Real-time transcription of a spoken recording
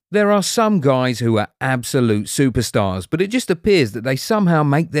There are some guys who are absolute superstars, but it just appears that they somehow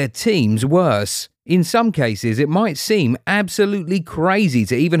make their teams worse. In some cases, it might seem absolutely crazy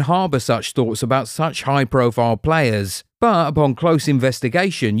to even harbour such thoughts about such high-profile players, but upon close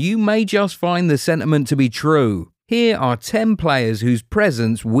investigation, you may just find the sentiment to be true. Here are 10 players whose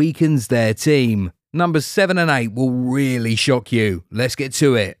presence weakens their team. Numbers 7 and 8 will really shock you. Let's get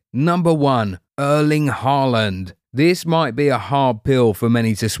to it. Number 1. Erling Haaland. This might be a hard pill for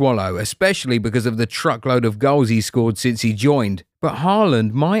many to swallow, especially because of the truckload of goals he scored since he joined. But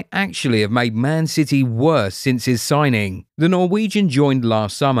Haaland might actually have made Man City worse since his signing. The Norwegian joined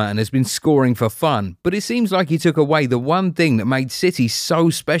last summer and has been scoring for fun, but it seems like he took away the one thing that made City so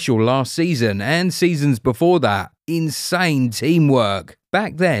special last season and seasons before that: insane teamwork.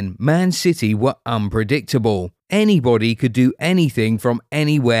 Back then, Man City were unpredictable. Anybody could do anything from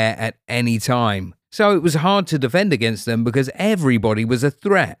anywhere at any time. So it was hard to defend against them because everybody was a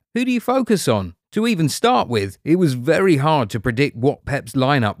threat. Who do you focus on? To even start with, it was very hard to predict what Pep's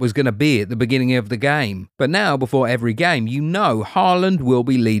lineup was going to be at the beginning of the game. But now, before every game, you know Haaland will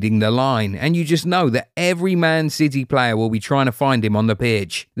be leading the line, and you just know that every Man City player will be trying to find him on the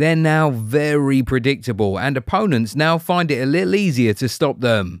pitch. They're now very predictable, and opponents now find it a little easier to stop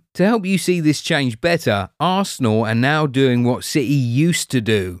them. To help you see this change better, Arsenal are now doing what City used to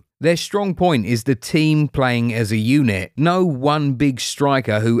do. Their strong point is the team playing as a unit, no one big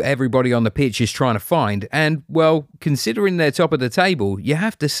striker who everybody on the pitch is trying to find, and, well, considering they're top of the table, you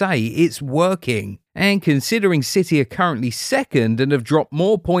have to say it's working. And considering City are currently second and have dropped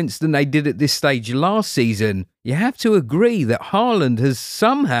more points than they did at this stage last season, you have to agree that Haaland has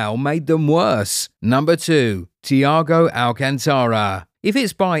somehow made them worse. Number 2. Thiago Alcantara. If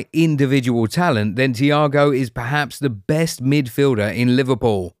it's by individual talent, then Thiago is perhaps the best midfielder in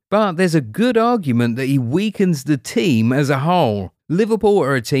Liverpool. But there's a good argument that he weakens the team as a whole. Liverpool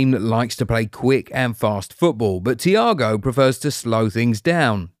are a team that likes to play quick and fast football, but Thiago prefers to slow things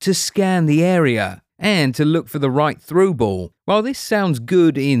down, to scan the area, and to look for the right through ball. While this sounds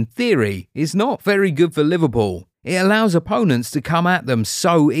good in theory, it's not very good for Liverpool. It allows opponents to come at them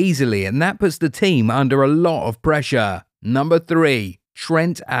so easily, and that puts the team under a lot of pressure. Number 3.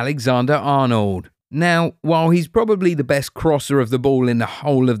 Trent Alexander-Arnold. Now, while he's probably the best crosser of the ball in the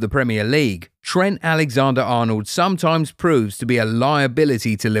whole of the Premier League, Trent Alexander-Arnold sometimes proves to be a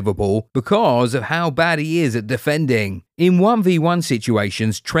liability to Liverpool because of how bad he is at defending. In 1v1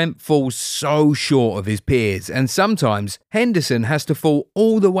 situations, Trent falls so short of his peers, and sometimes Henderson has to fall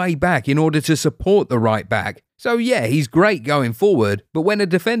all the way back in order to support the right back. So yeah, he's great going forward, but when a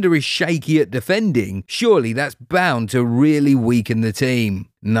defender is shaky at defending, surely that's bound to really weaken the team.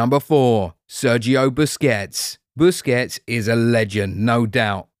 Number 4. Sergio Busquets. Busquets is a legend, no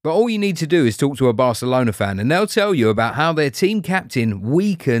doubt. But all you need to do is talk to a Barcelona fan and they'll tell you about how their team captain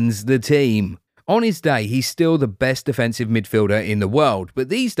weakens the team. On his day, he's still the best defensive midfielder in the world, but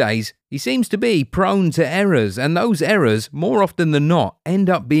these days, he seems to be prone to errors, and those errors, more often than not, end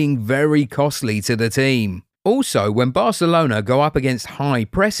up being very costly to the team. Also, when Barcelona go up against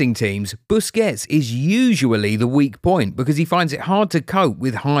high-pressing teams, Busquets is usually the weak point because he finds it hard to cope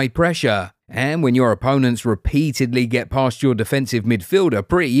with high pressure. And when your opponents repeatedly get past your defensive midfielder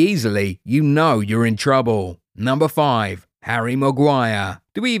pretty easily, you know you're in trouble. Number 5. Harry Maguire.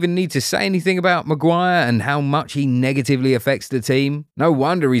 Do we even need to say anything about Maguire and how much he negatively affects the team? No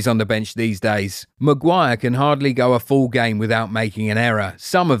wonder he's on the bench these days. Maguire can hardly go a full game without making an error,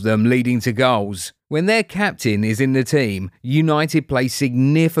 some of them leading to goals. When their captain is in the team, United play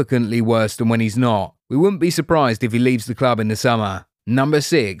significantly worse than when he's not. We wouldn't be surprised if he leaves the club in the summer. Number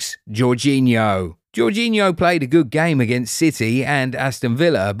 6. Jorginho. Jorginho played a good game against City and Aston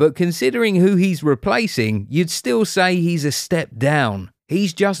Villa, but considering who he's replacing, you'd still say he's a step down.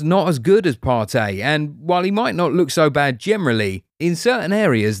 He's just not as good as Partey, and while he might not look so bad generally, in certain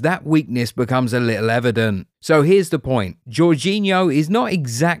areas that weakness becomes a little evident. So here's the point. Jorginho is not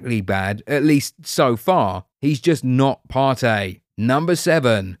exactly bad, at least so far. He's just not Partey. Number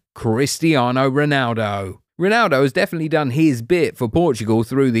 7. Cristiano Ronaldo. Ronaldo has definitely done his bit for Portugal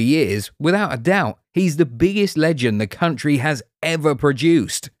through the years, without a doubt. He's the biggest legend the country has ever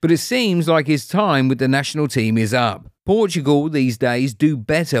produced. But it seems like his time with the national team is up. Portugal these days do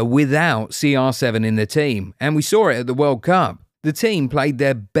better without CR7 in the team, and we saw it at the World Cup. The team played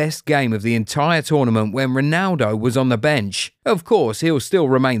their best game of the entire tournament when Ronaldo was on the bench. Of course, he'll still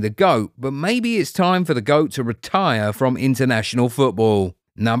remain the GOAT, but maybe it's time for the GOAT to retire from international football.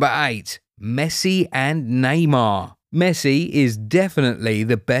 Number 8. Messi and Neymar. Messi is definitely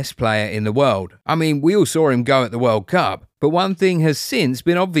the best player in the world. I mean, we all saw him go at the World Cup. But one thing has since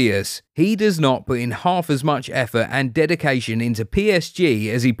been obvious. He does not put in half as much effort and dedication into PSG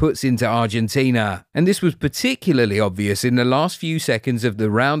as he puts into Argentina. And this was particularly obvious in the last few seconds of the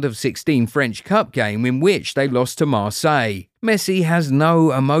round of 16 French Cup game in which they lost to Marseille. Messi has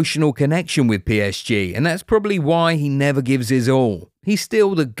no emotional connection with PSG, and that's probably why he never gives his all. He's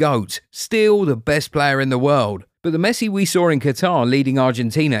still the GOAT, still the best player in the world. But the Messi we saw in Qatar leading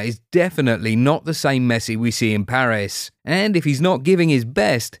Argentina is definitely not the same Messi we see in Paris. And if he's not giving his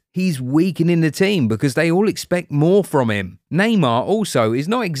best, he's weakening the team because they all expect more from him. Neymar also is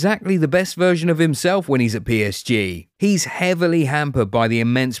not exactly the best version of himself when he's at PSG. He's heavily hampered by the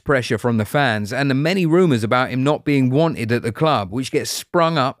immense pressure from the fans and the many rumours about him not being wanted at the club, which gets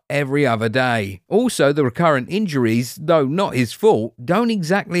sprung up every other day. Also, the recurrent injuries, though not his fault, don't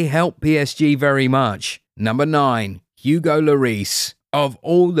exactly help PSG very much. Number 9. Hugo Lloris. Of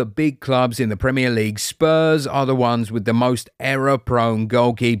all the big clubs in the Premier League, Spurs are the ones with the most error-prone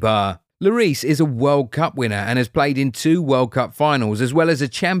goalkeeper. Lloris is a World Cup winner and has played in 2 World Cup finals as well as a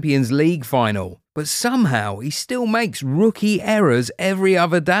Champions League final. But somehow he still makes rookie errors every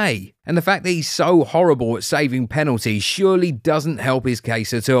other day. And the fact that he's so horrible at saving penalties surely doesn't help his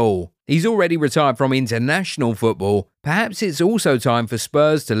case at all. He's already retired from international football. Perhaps it's also time for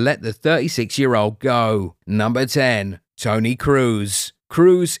Spurs to let the 36-year-old go. Number 10. Toni Kroos.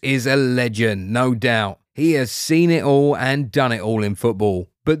 Kroos is a legend, no doubt. He has seen it all and done it all in football.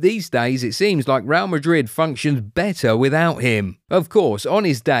 But these days it seems like Real Madrid functions better without him. Of course, on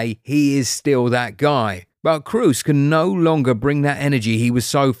his day, he is still that guy. But Kroos can no longer bring that energy he was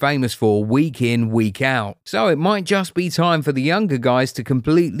so famous for week in, week out. So it might just be time for the younger guys to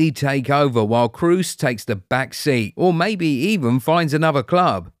completely take over while Kroos takes the back seat, or maybe even finds another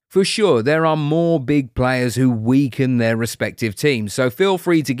club. For sure, there are more big players who weaken their respective teams, so feel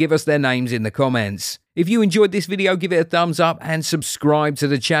free to give us their names in the comments. If you enjoyed this video, give it a thumbs up and subscribe to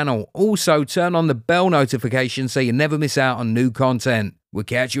the channel. Also, turn on the bell notification so you never miss out on new content. We'll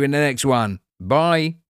catch you in the next one. Bye.